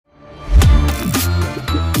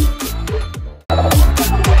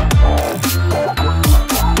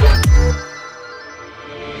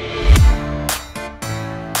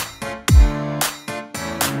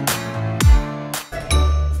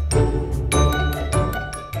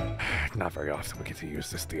not very often we get to use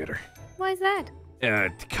this theater. Why is that?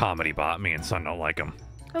 Comedy bot. Me and Son don't like him.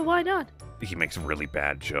 Oh, why not? He makes really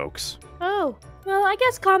bad jokes. Oh, well, I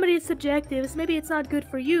guess comedy is subjective. So maybe it's not good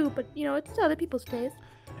for you, but, you know, it's to other people's taste.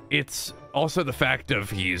 It's also the fact of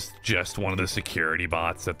he's just one of the security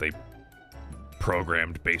bots that they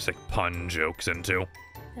programmed basic pun jokes into.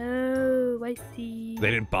 Oh, I see. They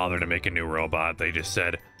didn't bother to make a new robot. They just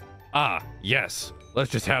said, ah, yes, let's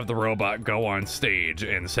just have the robot go on stage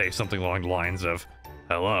and say something along the lines of,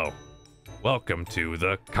 hello, welcome to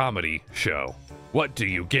the comedy show. What do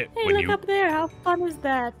you get Hey, when look you... up there. How fun is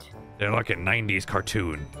that? They're like a 90s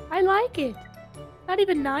cartoon. I like it. Not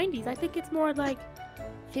even 90s. I think it's more like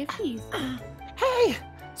 50s. Hey,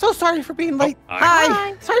 so sorry for being late. Oh,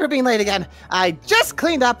 Hi. Sorry for being late again. I just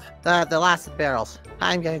cleaned up the last barrels.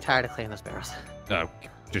 I'm getting tired of cleaning those barrels.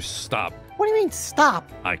 Just stop. What do you mean, stop?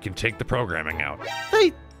 I can take the programming out.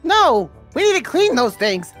 No, we need to clean those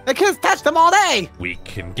things. The kids touch them all day. We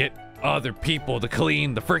can get other people to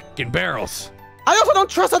clean the frickin' barrels. I also don't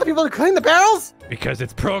trust other people to clean the barrels. Because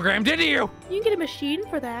it's programmed into you. You can get a machine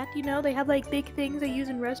for that, you know? They have, like, big things they use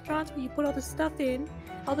in restaurants where you put all the stuff in,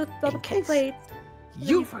 all the case plates.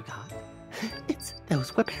 You forgot. Those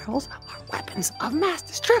barrels are weapons of mass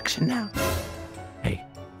destruction now. Hey,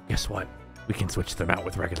 guess what? We can switch them out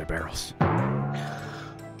with regular barrels.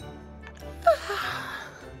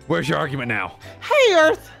 Where's your argument now? Hey,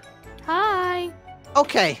 Earth. Hi.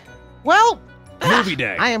 Okay, well, Movie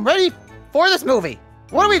day. I am ready for this movie.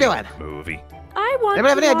 What are we doing? Movie. I want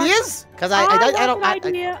Anybody to have any watch- ideas? Because I don't.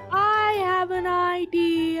 I have an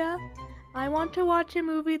idea. I want to watch a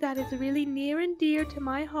movie that is really near and dear to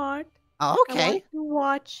my heart. Oh, I okay. want to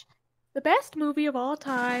watch the best movie of all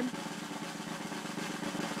time.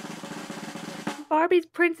 Barbie's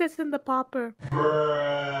Princess and the Pauper.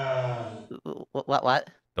 What?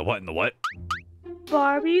 The what and the what?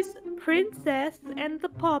 Barbie's Princess and the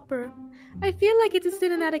Pauper. I feel like it's a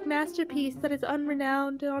cinematic masterpiece that is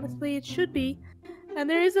unrenowned, and honestly it should be. And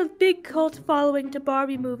there is a big cult following to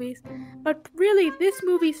Barbie movies. But really, this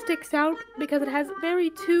movie sticks out because it has very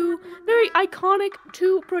iconic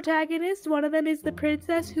two protagonists. One of them is the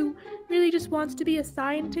princess who really just wants to be a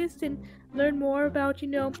scientist and learn more about, you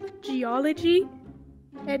know, geology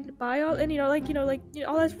and all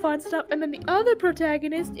that fun stuff. And then the other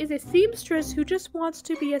protagonist is a seamstress who just wants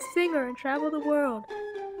to be a singer and travel the world.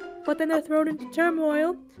 But then they're thrown into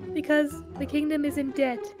turmoil because the kingdom is in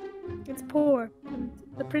debt. It's poor. And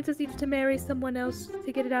the princess needs to marry someone else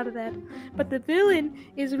to get it out of that. But the villain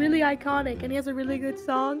is really iconic and he has a really good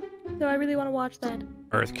song. So I really want to watch that.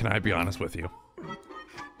 Earth, can I be honest with you?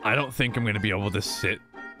 I don't think I'm going to be able to sit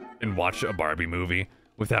and watch a Barbie movie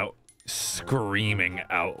without screaming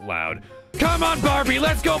out loud, "Come on, Barbie,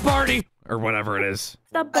 let's go party!" Or whatever it is.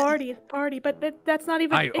 It's not party, it's party, but that's not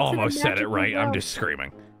even... I it's in almost the said it magical right. I'm world. just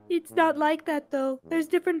screaming. It's not like that, though. There's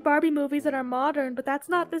different Barbie movies that are modern, but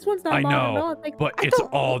this one's not I modern at all. know, It's like, but it's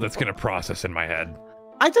all that's going to process in my head.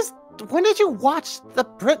 When did you watch the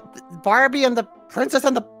Barbie and the Princess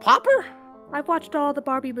and the Pauper? I've watched all the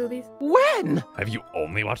Barbie movies. When? Have you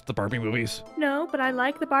only watched the Barbie movies? No, but I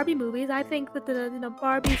like the Barbie movies. I think that the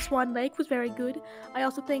Barbie Swan Lake was very good. I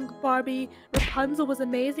also think Barbie Rapunzel was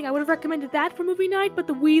amazing. I would have recommended that for movie night, but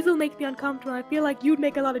the weasel makes me uncomfortable. I feel like you'd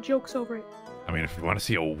make a lot of jokes over it. I mean, if you want to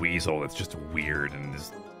see a weasel that's just weird and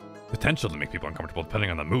there's potential to make people uncomfortable depending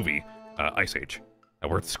on the movie, Ice Age. That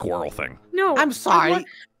word squirrel thing. No. I'm sorry.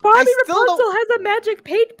 Barbie still Rapunzel don't- has a magic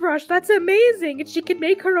paintbrush. That's amazing. And she can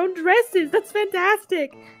make her own dresses. That's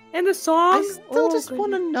fantastic. And the song. I still just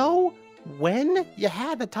want to know when you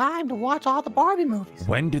had the time to watch all the Barbie movies.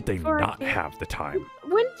 When did they Or I not think- have the time?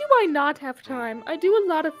 When do I not have time? I do a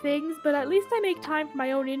lot of things, but at least I make time for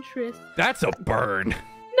my own interests. That's a burn.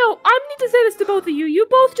 No, I need to say this to both of you. You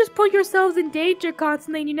both just put yourselves in danger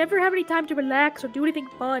constantly, and you never have any time to relax or do anything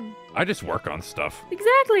fun. I just work on stuff.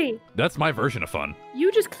 Exactly. That's my version of fun. You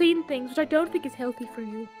just clean things, which I don't think is healthy for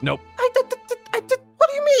you. Nope. What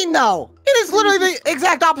do you mean, no? It is literally the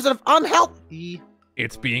exact opposite of unhealthy.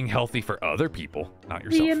 It's being healthy for other people, not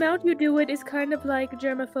yourself. The amount you do it is kind of like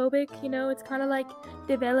germophobic, you know? It's kind of like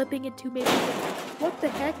developing into maybe... What the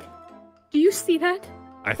heck? Do you see that?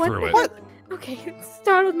 I What threw the it. heck? Okay, it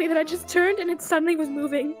startled me that I just turned and it suddenly was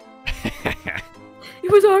moving.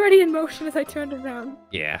 It was already in motion as I turned around.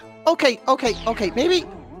 Yeah. Okay, maybe.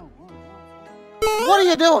 What are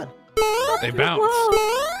you doing? They bounce.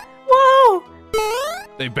 Whoa!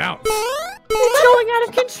 They bounce. It's going out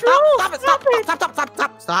of control!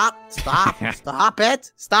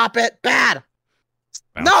 Stop it! Bad!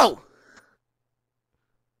 Bounce. No!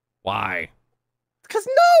 Why? Because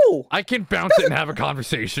no! I can bounce it and have a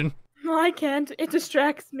conversation. No, I can't. It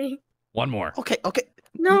distracts me. One more. Okay, okay.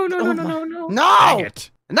 No, no, no, Oh no, my- no, no. Dang No!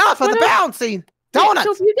 it. Enough for the What else? bouncing! Donuts!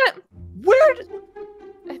 So if you get Where?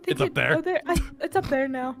 I think It's up there. Oh, it's up there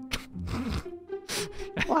now.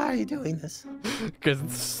 Why are you doing this? Because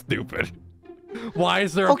it's stupid. Why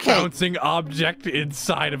is there Okay. a bouncing object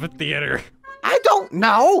inside of a theater? I don't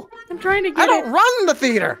know. I'm trying to I get don't it. run the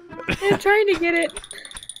theater. I'm trying to get it.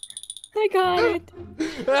 I got it.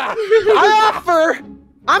 I offer.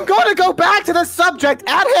 I'm going to go back to the subject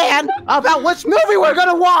at hand about which movie we're going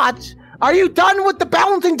to watch. Are you done with the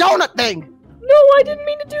bouncing donut thing? No, I didn't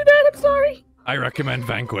mean to do that. I'm sorry. I recommend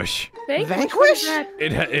Vanquish. Vanquish? What is that?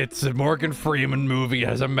 It's a Morgan Freeman movie. It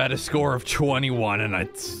has a Metascore of 21, and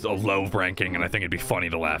it's a low ranking, and I think it'd be funny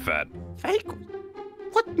to laugh at.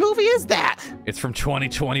 What movie is that? It's from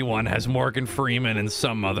 2021, has Morgan Freeman and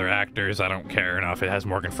some other actors. I don't care enough. It has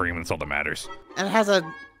Morgan Freeman, it's all that matters. And it has a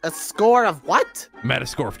score of what?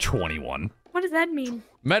 Metascore of 21. What does that mean?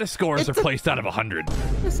 Metascores are placed out of 100.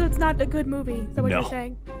 So it's not a good movie. Is that what No. you're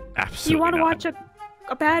saying? Absolutely You want to not. watch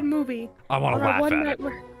a bad movie? I want to or a laugh one at night it.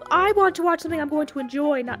 where I want to watch something I'm going to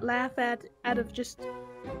enjoy, not laugh at out of just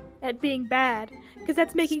at being bad, because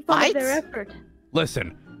that's making fun of their Spite? effort.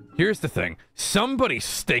 Listen, here's the thing. Somebody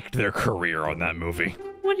staked their career on that movie.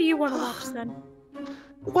 What do you want to watch then?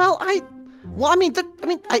 Well, I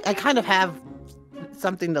kind of have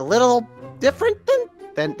something a little different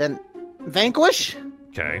than Vanquish.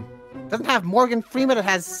 Okay. Doesn't have Morgan Freeman. It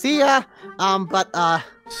has Sia.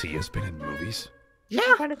 Sia's been in movies. Yeah.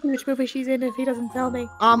 I'm trying to see which movie she's in if he doesn't tell me.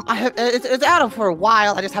 It's out of for a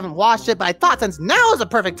while. I just haven't watched it, but I thought since now is a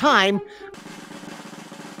perfect time.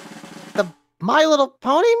 The My Little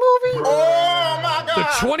Pony movie? The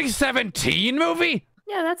 2017 movie?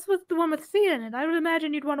 Yeah, that's with the one with Sia in it. I would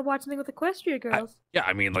imagine you'd want to watch something with Equestria Girls. Yeah,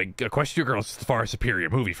 I mean, like, Equestria Girls is the far superior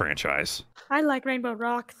movie franchise. I like Rainbow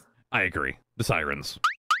Rocks. I agree. The Sirens.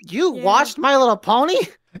 You Yeah. watched My Little Pony?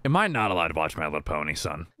 Am I not allowed to watch My Little Pony,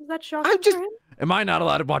 son? Is that shocking I'm just- for him? Am I not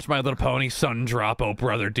allowed to watch My Little Pony, son, drop, oh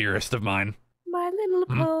brother, dearest of mine? My Little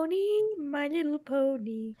Hmm? Pony, My Little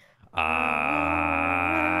Pony.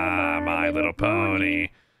 My Little Pony.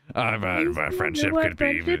 My friendship What could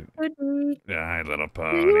be. friendship could be. My Little You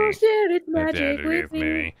Pony. share its Dad magic with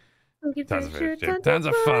me. We can Tons of share friendship, tons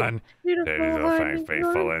of fun. Beautiful, honey,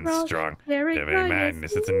 Faithful and wonderful, strong. very Living kindness.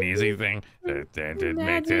 madness, it's an easy thing. It makes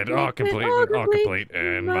Magic it all makes it complete, all all complete.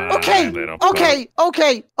 And my Okay, little pony.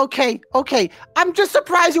 okay. I'm just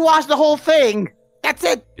surprised you watched the whole thing. That's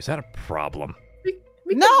it. Is that a problem? We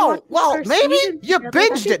could No, watch the well, first maybe season you together.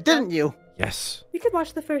 That'd binged be it, didn't fun. you? Yes. We could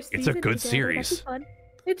watch the first It's season. a good together. That'd be series. fun.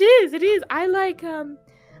 It is. It is. I like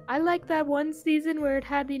that one season where it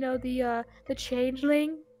had the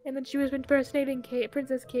changeling, and then she was impersonating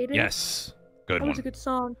Princess Kaden. Yes. Good That was a one. good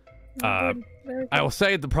song. Um, Good. Very I good. will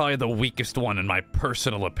say probably the weakest one, in my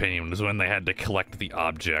personal opinion, was when they had to collect the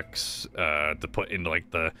objects to put into like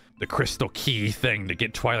the crystal key thing to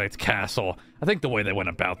get Twilight's castle. I think the way they went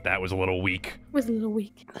about that was a little weak. It was a little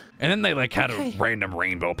weak. And then they like had Okay. random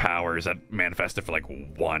rainbow powers that manifested for like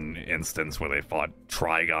one instance where they fought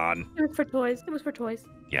Trigon. It was for toys. It was for toys.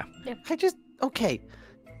 Okay.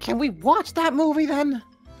 Can we watch that movie then?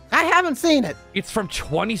 I haven't seen it. It's from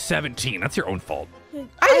 2017. That's your own fault. I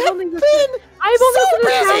I've have only been listened- I've only so listened to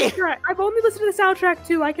the busy. soundtrack. I've only listened to the soundtrack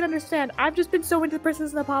too. I can understand. I've just been so into the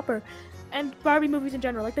Princess and the Pauper, and Barbie movies in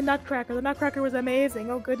general, like the Nutcracker. The Nutcracker was amazing.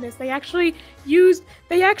 Oh goodness, they actually like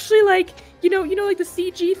like the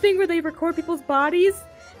CG thing where they record people's bodies.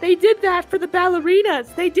 They did that for the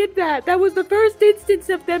ballerinas. They did that. That was the first instance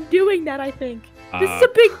of them doing that. I think this is a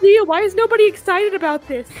big deal. Why is nobody excited about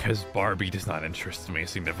this? Because Barbie does not interest me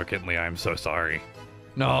significantly. I'm so sorry.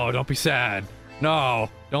 No, don't be sad. No,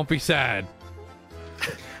 don't be sad.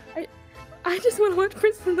 I just want to watch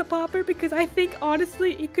Princess and the Pauper because I think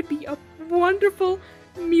honestly it could be a wonderful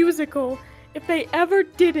musical. If they ever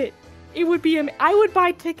did it, it would be. I would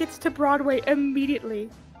buy tickets to Broadway immediately.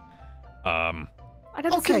 Um, I'd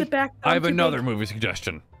have to sit in the Okay, back. I have too another big. movie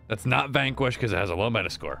suggestion. That's not Vanquish because it has a low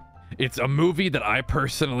Metascore. It's a movie that I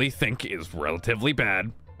personally think is relatively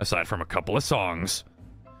bad, aside from a couple of songs.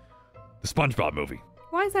 The SpongeBob movie.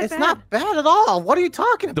 Why is that It's bad? not bad at all. What are you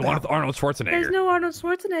talking The about? one with Arnold Schwarzenegger. There's no Arnold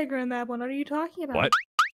Schwarzenegger in that one. What are you talking about? What?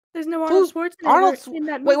 There's no Arnold Who's- Schwarzenegger Arnold in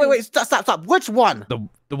that movie. Wait, stop. Which one?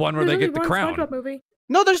 The one where There's they only get the one crown. SpongeBob movie.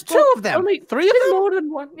 No, there's two Well, of them. only- Three of There's them? more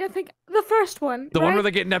than one. Yeah, I think the first one. The one right? where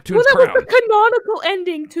they get Well, Neptune's that crown. was the canonical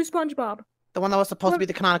ending to SpongeBob. The one that was supposed to be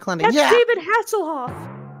the canonical ending. That's Yeah. David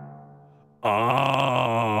Hasselhoff. Oh,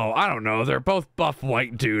 I don't know. They're both buff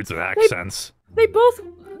white dudes with accents. They both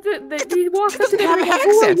he walks up to doesn't them have and an goes,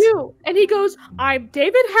 "Who are accent." you?" And he goes, "I'm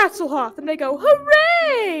David Hasselhoff." And they go,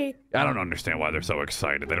 "Hooray!" I don't understand why they're so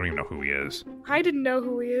excited. They don't even know who he is. I didn't know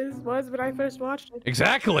who he was when I first watched it.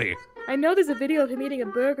 Exactly. I know there's a video of him eating a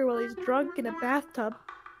burger while he's drunk in a bathtub.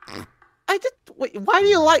 Wait, why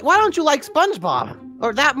don't you like SpongeBob?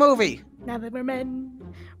 Or that movie? Now that we're men,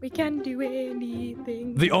 we can do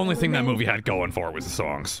anything. The only thing that We're men. movie had going for it was the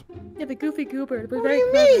songs. Yeah, the Goofy Goober. It was What do very you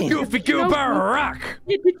clever. mean? Goofy Did you know Goober Rock.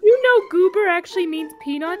 Did you know Goober actually means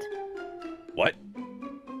peanut? What?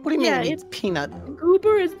 What do you mean Yeah, it means peanut?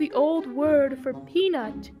 Goober is the old word for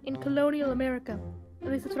peanut in colonial America.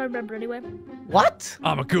 At least that's what I remember anyway. What?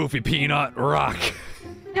 I'm a goofy peanut rock.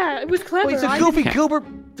 Yeah, it was clever. Wait, so I Goofy didn't- Goober,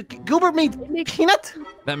 Goober means It makes- peanut?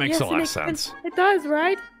 That makes Yes, a it lot of makes sense. It does,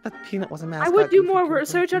 right? But peanut was a I mascot. would do Goofy more Goober.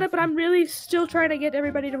 research on it, but I'm really still trying to get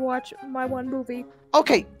everybody to watch my one movie.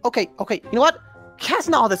 Okay. You know what?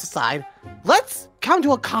 Casting all this aside, let's come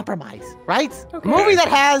to a compromise, right? Okay. A movie that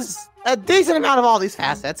has a decent amount of all these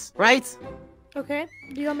facets, right? Okay?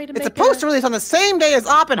 Do you want me to It's make supposed to release on the same day as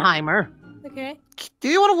Oppenheimer. Okay. Do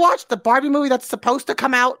you want to watch the Barbie movie that's supposed to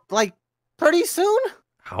come out, like, pretty soon?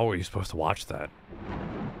 How are you supposed to watch that?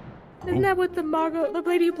 Isn't that with the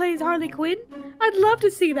lady who plays Harley Quinn? I'd love to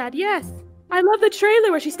see that, yes. I love the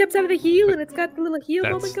trailer where she steps out of the heel and it's got the little heel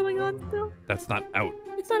That's- moment going on still. That's not out.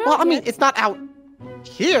 It's not Well, out I mean, yet. it's not out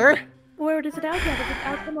here. Where is it out yet? Is it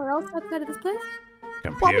out somewhere else outside of this place?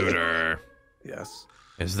 Computer. Yes.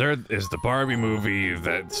 Is the Barbie movie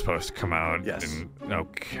that's supposed to come out? Yes.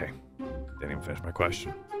 Okay. Didn't even finish my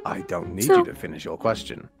question. I don't need So- you to finish your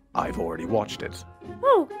question. I've already watched it.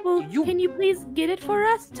 Oh, well, You- can you please get it for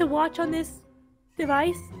us to watch on this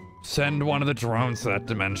device? Send one of the drones to that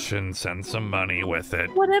dimension. Send some money with it.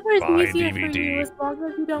 Whatever is Buy easier for DVD. you, as long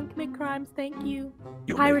as you don't commit crimes, thank you.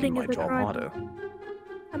 You're Pirating making my is a job crime. harder.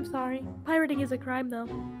 I'm sorry. Pirating is a crime, though.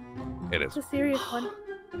 It is. It's a serious one.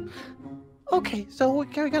 Okay, so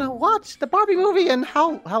we're gonna watch the Barbie movie, and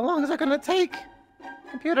how long is that gonna take?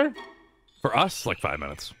 Computer? For us, like 5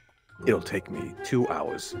 minutes. It'll take me 2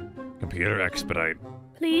 hours. Computer expedite.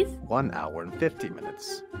 Please? 1 hour and 50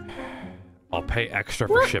 minutes. I'll pay extra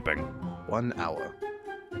for What? shipping. 1 hour.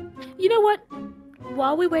 You know what?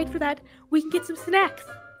 While we wait for that, we can get some snacks.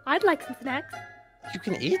 I'd like some snacks. You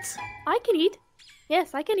can eat? I can eat.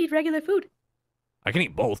 Yes, I can eat regular food. I can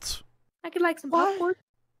eat both. I could like some What? popcorn.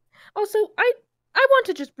 Also, I want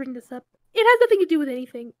to just bring this up. It has nothing to do with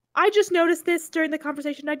anything. I just noticed this during the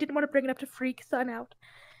conversation. I didn't want to bring it up to freak Sun out.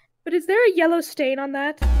 But is there a yellow stain on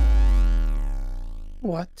that?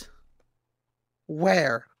 What?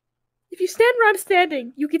 Where? If you stand where I'm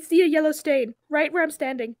standing, you can see a yellow stain right where I'm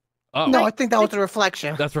standing. Oh, No, I think that was a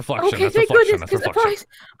reflection. that's reflection. Okay, that's thank reflection. goodness, That's because reflection.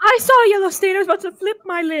 I saw a yellow stain. I was about to flip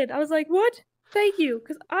my lid. I was like, what? Thank you,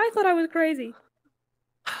 because I thought I was crazy.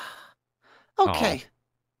 Okay.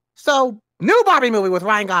 So, new Barbie movie with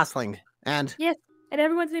Ryan Gosling. And Yes, and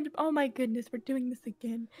everyone's named. Oh my goodness, we're doing this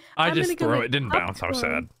again. I I'm just gonna go threw make it. It didn't bounce. How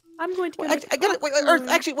popcorn. sad. I'm going to go. I make got it. Wait, popcorn.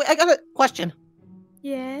 actually, wait, I got a question.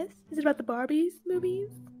 Yes, is it about the Barbies movies?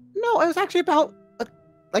 No, it was actually about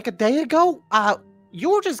like a day ago.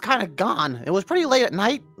 You were just kind of gone. It was pretty late at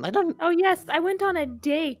night. I don't. Oh yes, I went on a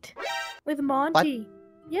date with Monty.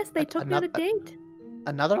 Yes, they took me on a another- date.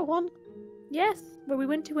 Another one? Yes, where we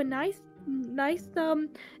went to a nice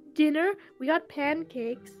dinner. We got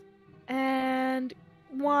pancakes and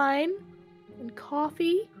wine and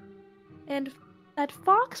coffee, and that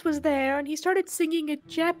Fox was there, and he started singing a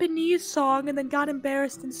Japanese song, and then got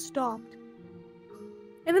embarrassed and stopped.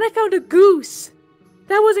 And then I found a goose.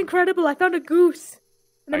 That was incredible. I found a goose,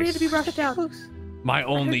 and then we had to be rushed out. My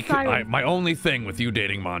only silence. my only thing with you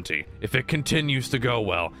dating Monty, if it continues to go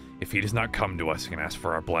well, if he does not come to us and ask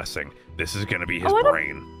for our blessing, this is gonna be his Oh, I don't-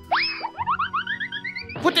 brain.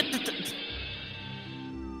 What?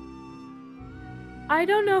 I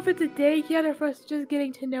don't know if it's a date yet or if us just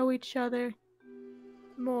getting to know each other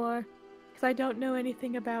more, because I don't know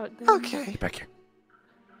anything about them. Okay. Get back here.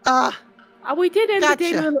 We did end the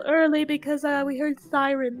date a Gotcha. little early because we heard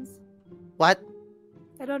sirens. What?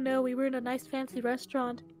 I don't know. We were in a nice fancy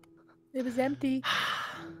restaurant. It was empty.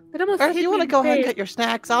 It almost Earth, hit you me want to in go the ahead and face. get your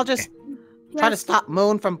snacks? I'll just try to Yes. stop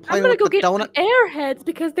Moon from I'm playing gonna with go the get donut. some Airheads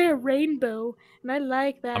because they're rainbow, and I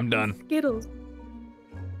like that. I'm and done. Skittles.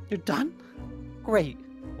 You're done? Great.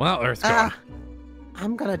 Well, Earth's gone.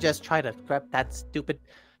 I'm gonna just try to grab that stupid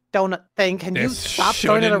donut thing. Can you This stop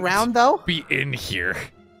throwing it shouldn't around, though? Be in here.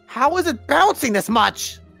 How is it bouncing this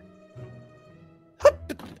much?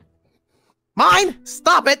 Mine!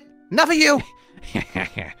 Stop it! Enough of you!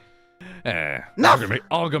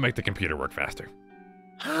 I'll go make the computer work faster.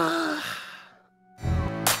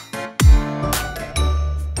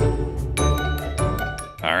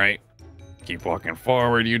 Keep walking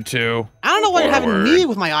forward, you two. I don't know why you're having Forward. me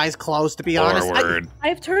with my eyes closed, to be honest. Forward.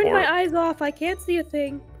 I've turned Forward. my eyes off. I can't see a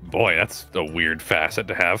thing. Boy, that's a weird facet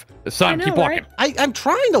to have. Son, I keep know, walking. I'm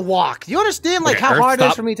trying to walk. Do you understand, like, Okay, how Earth, hard it is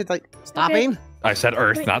stop. for me to, like, stopping? I said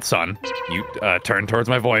Earth, Wait. not Sun. You turn towards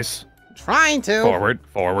my voice. Trying to. Forward,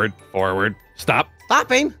 forward, forward. Stop.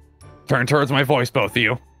 Stopping. Turn towards my voice, both of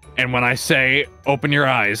you. And when I say open your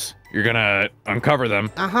eyes, you're gonna uncover them,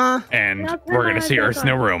 Uh-huh. and Yeah, we're my gonna eyes see back Earth's on.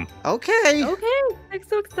 new room. Okay. Okay, I'm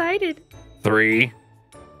so excited. 3,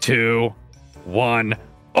 2, 1.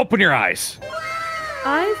 Open your eyes.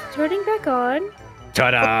 Eyes turning back on.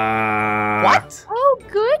 Ta-da! What? Oh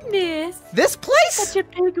goodness! This place? Such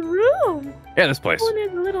a big room. Yeah, this place. Oh, and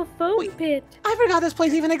there's a little foam Wait. pit. I forgot this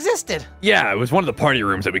place even existed. Yeah, it was one of the party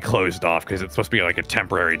rooms that we closed off because it's supposed to be like a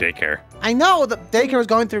temporary daycare. I know, the daycare was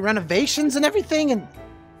going through renovations and everything, and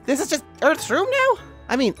this is just Earth's room now?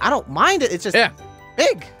 I mean, I don't mind it, it's just Yeah.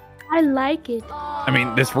 big. I like it. I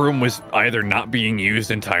mean, this room was either not being used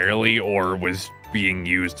entirely or was being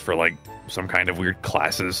used for like some kind of weird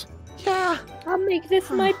classes. Yeah. I'll make this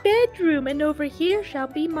my bedroom, and over here shall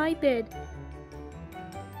be my bed.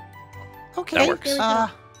 Okay. That works.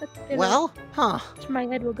 That's Well, huh. where my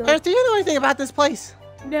head will go. Earth, do you know anything about this place?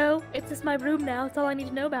 No, it's just my room now. That's all I need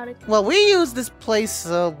to know about it. Well, we used this place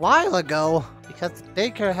a while ago because the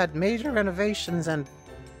daycare had major renovations and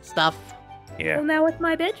stuff. Yeah. Well, now it's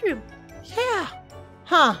my bedroom. Yeah.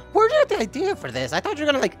 Huh. Where'd you get the idea for this? I thought you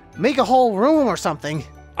were gonna, like, make a whole room or something.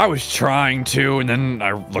 I was trying to, and then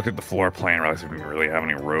I looked at the floor plan and realized we didn't really have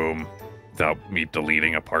any room without me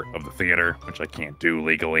deleting a part of the theater, which I can't do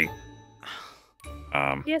legally.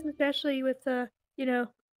 Yes, especially with the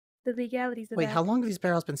legalities of Wait, that. how long have these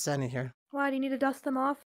barrels been standing here? Why do you need to dust them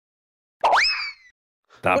off?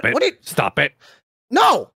 Stop it. What do you- Stop it.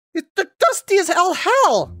 No! They're dusty as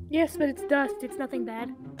hell! Yes, but it's dust. It's nothing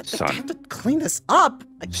bad. I Son. have to clean this up.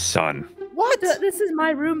 Son, What? This is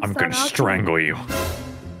my room, I'm son. gonna strangle you.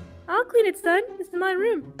 I'll clean it, son. This is my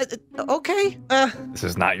room. Okay. This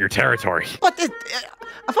is not your territory. But if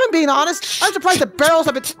I'm being honest, I'm surprised the barrels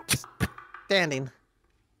have been standing.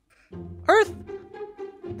 Earth,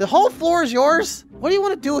 the whole floor is yours. What do you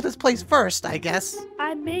want to do with this place first, I guess?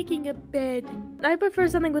 I'm making a bed. I prefer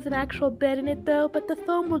something with an actual bed in it, though, but the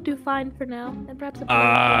foam will do fine for now. And perhaps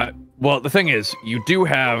a Well, the thing is, you do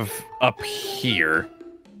have up here.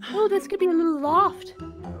 Oh, this could be a little loft.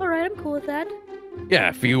 Alright, I'm cool with that. Yeah,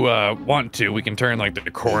 if you want to, we can turn like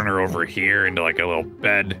the corner over here into like a little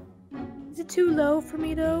bed. Is it too low for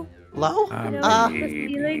me, though? Low? the Maybe.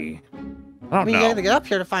 ceiling? I don't We know. gotta get up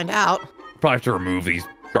here to find out. Probably have to remove these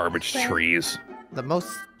garbage Fair. trees. The most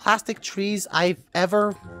plastic trees I've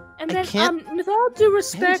ever. And I then, can't- with all due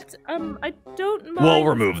respect, I don't mind. We'll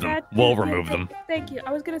remove them. statues. We'll remove them. Thank you.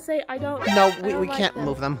 I was gonna say I don't. No, I we don't like can't them.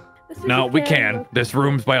 move them. This is No, a we candle. can. This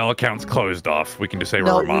room's by all accounts closed off. We can just say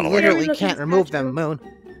No, we're we remodeling. literally Looking can't remove statue. them, Moon.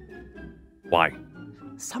 Why?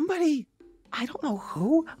 Somebody, I don't know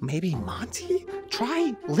who, maybe Monty?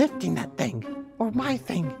 Try lifting that thing. Or my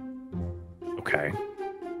thing. Okay.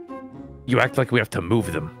 You act like we have to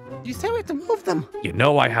move them. You say we have to move them. You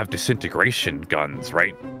know I have disintegration guns,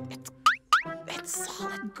 right? It's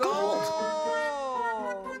solid gold.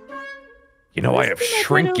 You know I have This is my bed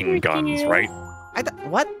shrinking over guns, here. right?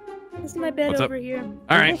 What? This is my bed What's up? over here.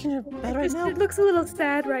 All right. Making your bed right now? It looks a little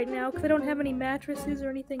sad right now because I don't have any mattresses or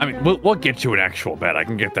anything. I mean, done. we'll get you an actual bed. I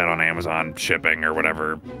can get that on Amazon shipping or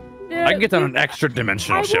whatever. Yeah, I can get that you- on extra I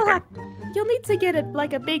dimensional will shipping. have- You'll need to get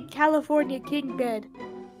a big California king bed.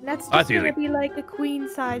 And that's just That's gonna easy. be like a queen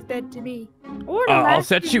size bed to me. Or I'll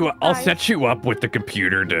set you up with the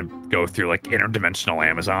computer to go through like interdimensional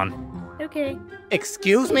Amazon. Okay.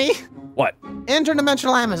 Excuse me? What?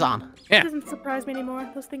 Interdimensional Amazon. Yeah. It doesn't surprise me anymore.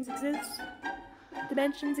 Those things exist.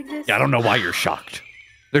 Dimensions exist. Yeah, I don't know why you're shocked.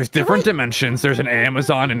 There's different dimensions. There's an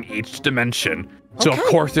Amazon in each dimension. So of Okay,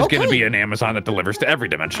 course there's going to okay. be an Amazon that delivers to every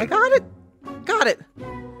I dimension. got it. Got it.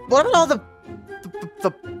 What about all the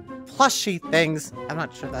plushy things? I'm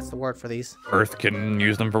not sure that's the word for these. Earth can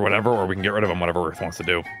use them for whatever, or we can get rid of them, whatever Earth wants to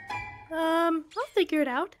do. I'll figure it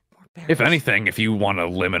out. If anything, if you want to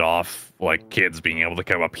limit off like kids being able to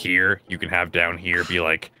come up here, you can have down here be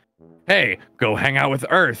like, "Hey, go hang out with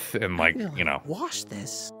Earth," and like, Really? you know, Wash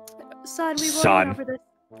this. Son, we Son. won't over this.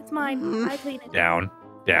 It's mine. Mm. I clean it. down,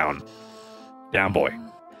 down, down, boy.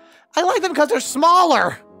 I like them because they're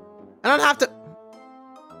smaller. I don't have to.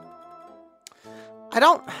 I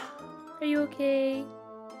don't. Are you okay?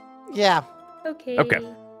 Yeah. Okay.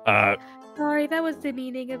 Okay. Sorry, that was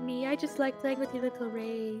demeaning of me. I just like playing with your little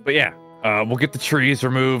Ray. But yeah, we'll get the trees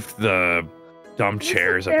removed, the dumb This is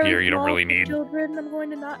chairs up very here you don't small really for need. Children, I'm going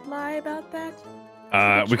to not lie about that.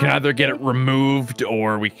 We can either get it removed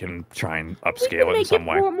or we can try and upscale it in some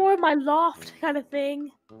way. More of my loft kind of thing,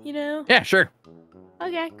 you know? Yeah, sure.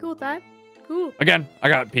 Okay, cool with that. Cool. Again, I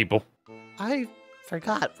got people. I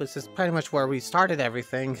forgot. This is pretty much where we started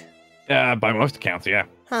everything. By most accounts, yeah.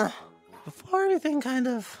 Huh. Before everything kind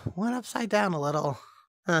of went upside down a little.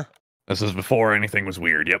 Huh. This is before anything was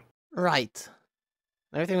weird, yep. Right.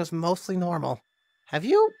 Everything was mostly normal. Have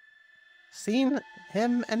you seen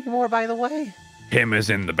him anymore, by the way? Him is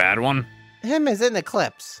in the bad one? Him is in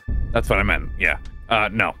Eclipse. That's what I meant, yeah.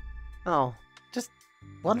 No. Oh, just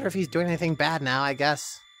wonder if he's doing anything bad now, I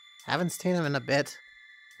guess. Haven't seen him in a bit.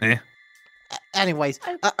 Anyways,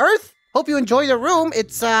 Earth, hope you enjoy the room.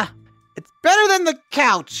 It's better than the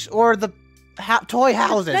couch or the toy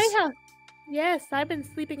houses. Playhouse. Yes, I've been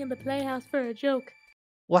sleeping in the playhouse for a joke.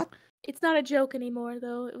 What? It's not a joke anymore,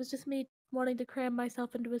 though. It was just me wanting to cram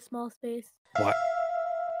myself into a small space. What?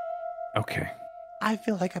 Okay. I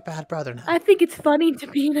feel like a bad brother now. I think it's funny to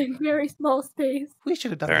be in a very small space. We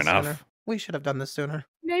should have done Fair this enough. sooner. We should have done this sooner.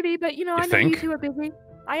 Maybe, but I know think? you two are busy.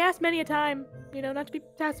 I asked many a time, not to be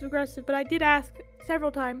passive aggressive, but I did ask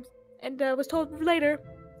several times, and was told later,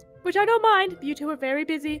 which I don't mind. You two are very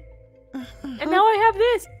busy, and now I have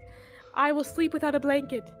this. I will sleep without a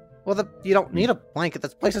blanket. Well, you don't need a blanket.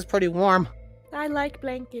 This place is pretty warm. I like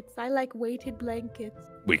blankets. I like weighted blankets.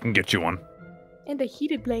 We can get you one. And a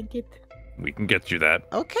heated blanket. We can get you that.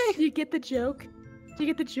 Okay. Do you get the joke? Do you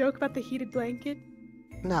get the joke about the heated blanket?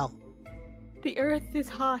 No. The Earth is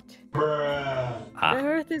hot. Ah. The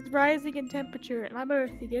Earth is rising in temperature, and I'm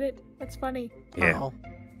Earth. You get it? That's funny. Yeah. Oh.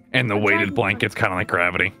 And the I'm weighted trying- blanket's kind of like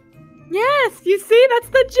gravity. Yes, you see, that's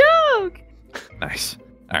the joke. Nice.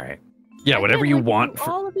 All right. Yeah, I whatever can't you wait to want. do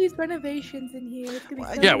all of these renovations in here. It's gonna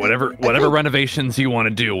be so Yeah, whatever amazing. renovations you want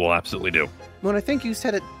to do, we'll absolutely do. Well, I think you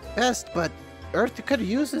said it best, but Earth could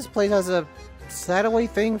use this place as a setaway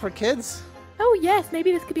thing for kids. Oh yes,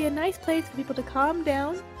 maybe this could be a nice place for people to calm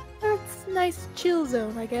down. Earth's nice chill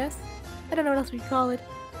zone, I guess. I don't know what else we call it.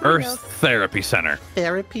 Who Earth knows? Therapy Center.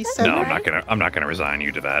 Therapy That's center. No, right. I'm not gonna resign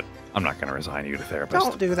you to that. I'm not gonna resign you to therapist.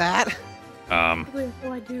 Don't do that. Wait,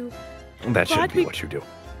 oh, I do. That should But be we- what you do.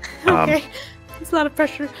 Okay. It's a lot of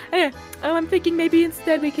pressure. Anyway, I'm thinking maybe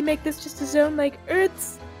instead we can make this just a zone like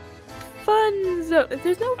Earth's fun zone.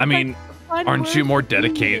 There's no. I mean, fun aren't you word more for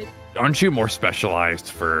dedicated? it. Aren't you more specialized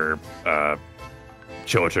for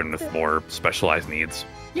children with more specialized needs?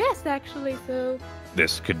 Yes, actually. So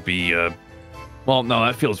This could be well, no,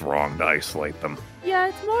 that feels wrong to isolate them. yeah,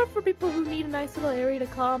 it's more for people who need a nice little area to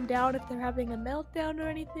calm down if they're having a meltdown or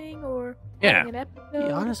anything, or Yeah. having an To episode.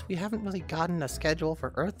 be honest, we haven't really gotten a schedule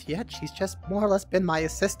for Earth yet. She's just more or less been my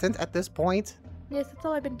assistant at this point. Yes, that's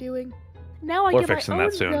all I've been doing. Now I We're get my fixing own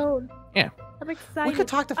that soon. zone. Yeah. I'm excited. We could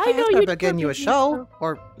talk to I know fans you'd about getting you a probably show, do so.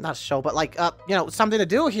 or not a show, but like something to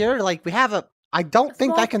do here. Like we have I don't A think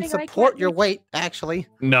small that can thing I support can't your reach. weight. Actually,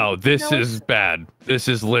 No, this No, is bad. This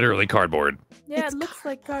is literally cardboard. Yeah, It's it looks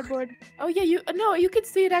like cardboard. Oh yeah, you could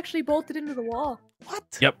see it actually bolted into the wall. what?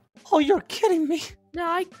 Yep. Oh, you're kidding me.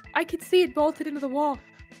 No, I could see it bolted into the wall.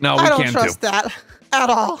 No, we I don't can trust too. that at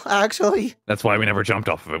all. Actually, That's why we never jumped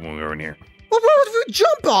off of it when we were in here. well, where would we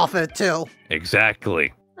jump off it to?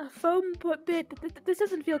 Exactly. A foam bit. This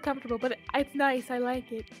doesn't feel comfortable, but it's nice. I like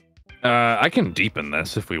it. I can deepen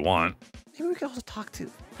this if we want. Maybe we could also talk to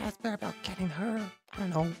Fazbear about getting her. I don't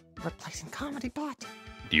know, replacing Comedy Bot.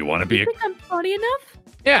 Do you want to Do be you a... think I'm funny enough?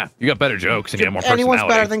 Yeah, you got better jokes and you have more personality. Anyone's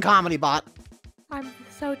better than Comedy Bot. I'm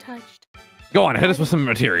so touched. Go on, hit us with some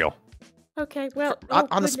material. Okay, well, On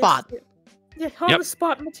the goodness. spot. Yeah, on Yep. the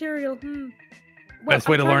spot material. Well, Best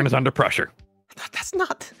way I'm to trying learn is under pressure. That's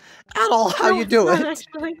not at all how No, you it's do not, it.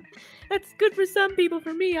 Actually, that's good for some people.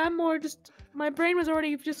 For me, I'm more just. My brain was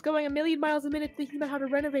already just going a million miles a minute thinking about how to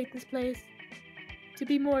renovate this place to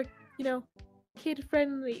be more, kid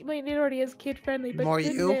friendly. Wait, it already is kid friendly, but More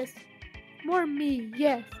you? goodness. More me,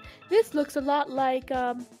 yes. This looks a lot like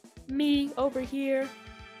me over here,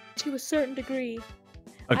 to a certain degree.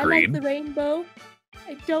 I like Agreed. the rainbow.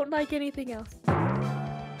 I don't like anything else.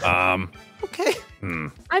 Okay.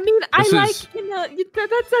 I mean, I This like, is-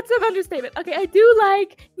 that's an understatement. Okay, I do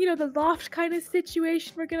like, the loft kind of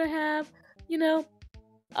situation we're gonna have,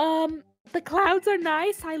 the clouds are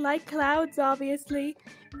nice. I like clouds, obviously.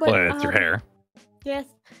 But, Well, it's your hair. Yes,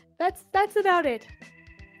 that's about it.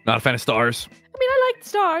 Not a fan of stars. I mean, I like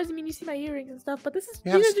stars. I mean, you see my earrings and stuff, but this is,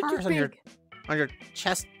 You have these are stars too on your- big. On your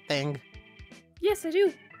chest thing. Yes, I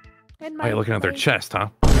do. And Why are you looking at their my- chest, huh?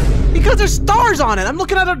 Because there's stars on it. I'm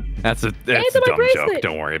looking at a. That's a on dumb my joke. bracelet.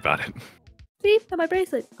 Don't worry about it. See, on my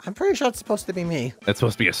bracelet. I'm pretty sure it's supposed to be me. That's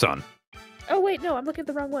supposed to be a sun. Oh wait, no, I'm looking at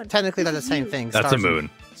the wrong one. Technically, they're the This is same you. thing. That's a stars and moon.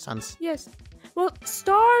 Suns. Yes. Well,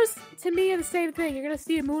 stars to me are the same thing. You're gonna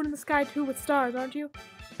see a moon in the sky too with stars, aren't you?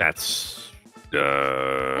 That's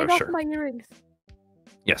And also sure. my earrings.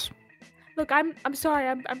 Yes. Look, I'm sorry.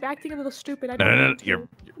 I'm acting a little stupid. I No, don't no, no. mean to. You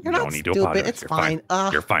You're don't not need to stupid. apologize. It's You're fine.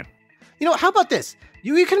 You're fine. You know, how about this?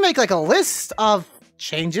 You can make like a list of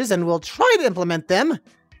changes, and we'll try to implement them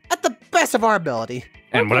at the best of our ability.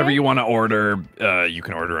 And whatever Okay. you want to order, you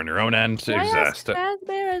can order on your own end. Should I ask Exist.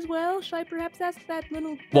 Fazbear as well? Should I perhaps ask that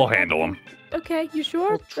little... We'll that handle them. Okay, you sure?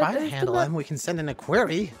 We'll try That- to is handle that- them. We can send in a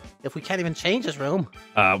query if we can't even change his room.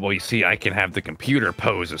 Well, you see, I can have the computer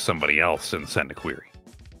pose as somebody else and send a query.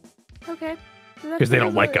 Okay. Because they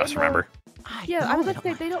don't like us, remember? Yeah, I was about to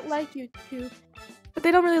say, they don't like you too. But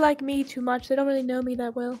they don't really like me too much. They don't really know me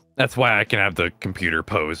that well. That's why I can have the computer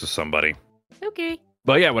pose as somebody. Okay.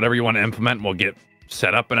 But yeah, whatever you want to implement, we'll get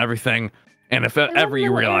set up and everything. And if ever you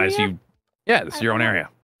little realize area? yeah, this is I your own want- area.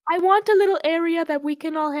 I want a little area that we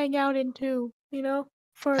can all hang out in too, you know?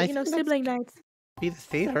 For, I you know, think that's- sibling nights. Be the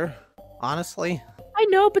theater, honestly. I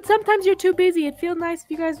know, but sometimes you're too busy. It'd feel nice if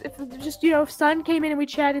you guys, if just, you know, if Sun came in and we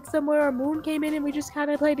chatted somewhere, or Moon came in and we just kind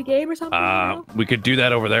of played a game or something, you know? We could do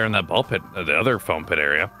that over there in that ball pit, the other foam pit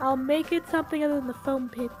area. I'll make it something other than the foam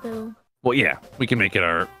pit, though. Well, yeah, we can make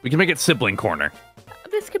it sibling corner.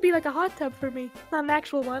 This could be like a hot tub for me. Not an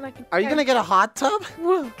actual one. I can. Are you gonna get a hot tub?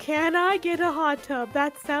 Well, can I get a hot tub?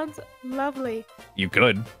 That sounds lovely. You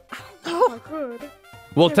could. Oh, good.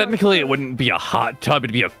 Well, Yeah, technically, good. it wouldn't be a hot tub;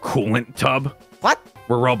 it'd be a coolant tub. What?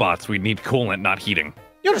 We're robots. We need coolant, not heating.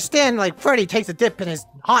 You understand, like, Freddy takes a dip in his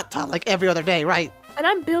hot tub like every other day, right? And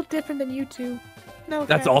I'm built different than you two. No.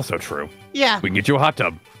 That's offense. also true. Yeah. We can get you a hot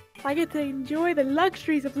tub. I get to enjoy the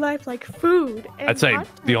luxuries of life like food. And I'd say hot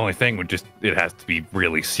the tubs. only thing would just it has to be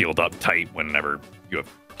really sealed up tight whenever you have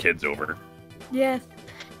kids over. Yes.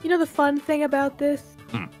 You know the fun thing about this?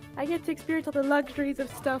 Hmm. I get to experience all the luxuries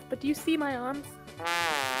of stuff, but do you see my arms?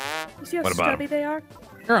 You see how What about 'em? stubby they are?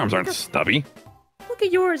 Your arms aren't stubby. Look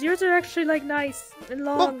at yours. Yours are actually like nice and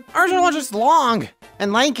long. Well, ours are just long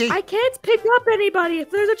and lanky. I can't pick up anybody.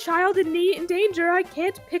 If there's a child in need, in danger, I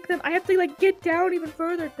can't pick them. I have to like get down even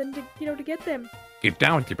further than to, you know, to get them. Get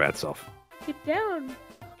down with your bad self. Get down.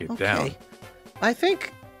 Get Okay. down. I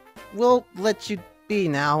think we'll let you be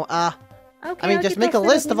now. Okay. I mean, I'll just get make that a set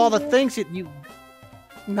list up of all the in here. things you...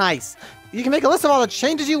 Nice. You can make a list of all the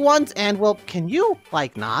changes you want, and we'll... Can you?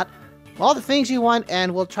 Like, not. All the things you want,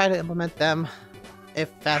 and we'll try to implement them if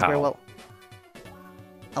Fazbear How? will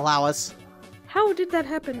allow us. How did that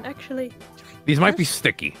happen, actually? These might be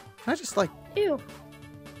sticky. Can I just, like... Ew.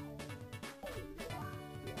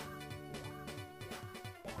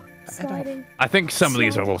 Sliding. I think some of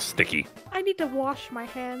these are a Slide. little sticky, I need to wash my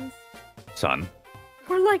hands. son.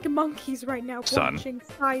 We're like monkeys right now, Son. watching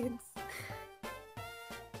science.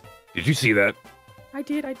 Did you see that? I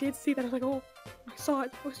did see that. I was like, oh, I saw it.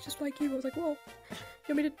 It was just like you. I was like, whoa.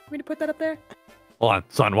 You want me to put that up there? Hold on,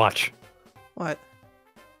 son. Watch. What?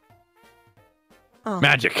 Oh,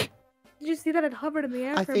 Magic. Did you see that it hovered in the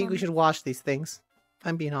air? I for a think we moment? should wash these things. If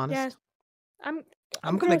I'm being honest. Yes.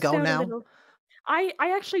 I'm gonna grossed go out a now. little. I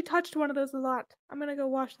actually touched one of those a lot. I'm gonna go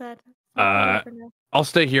wash that. For now. I'll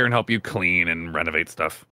stay here and help you clean and renovate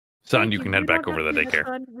stuff. Son, Thank you can head don't back have over to the to do that, daycare.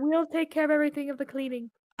 son. We'll take care of everything of the cleaning.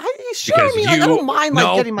 Sure, Because I mean, like, I don't mind,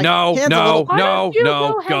 like, getting my hands a little... Why don't you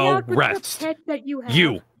no, hang go out with rest. The pet that you have?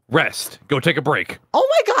 You rest. Go take a break. Oh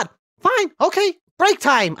my god! Fine, okay. Break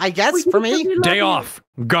time, I guess, We for need to me. be Day lovely. off.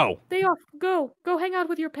 Go. Day off. Go hang out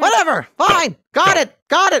with your pet. Whatever, fine. Got Go. it,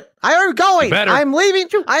 got it. I'm going. Better. I'm leaving.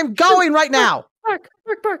 I'm going right now. Bark,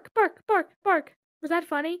 bark, bark, bark, bark, bark. Was that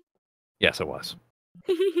funny? Yes, it was.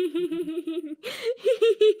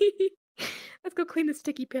 Let's go clean the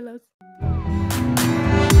sticky pillows.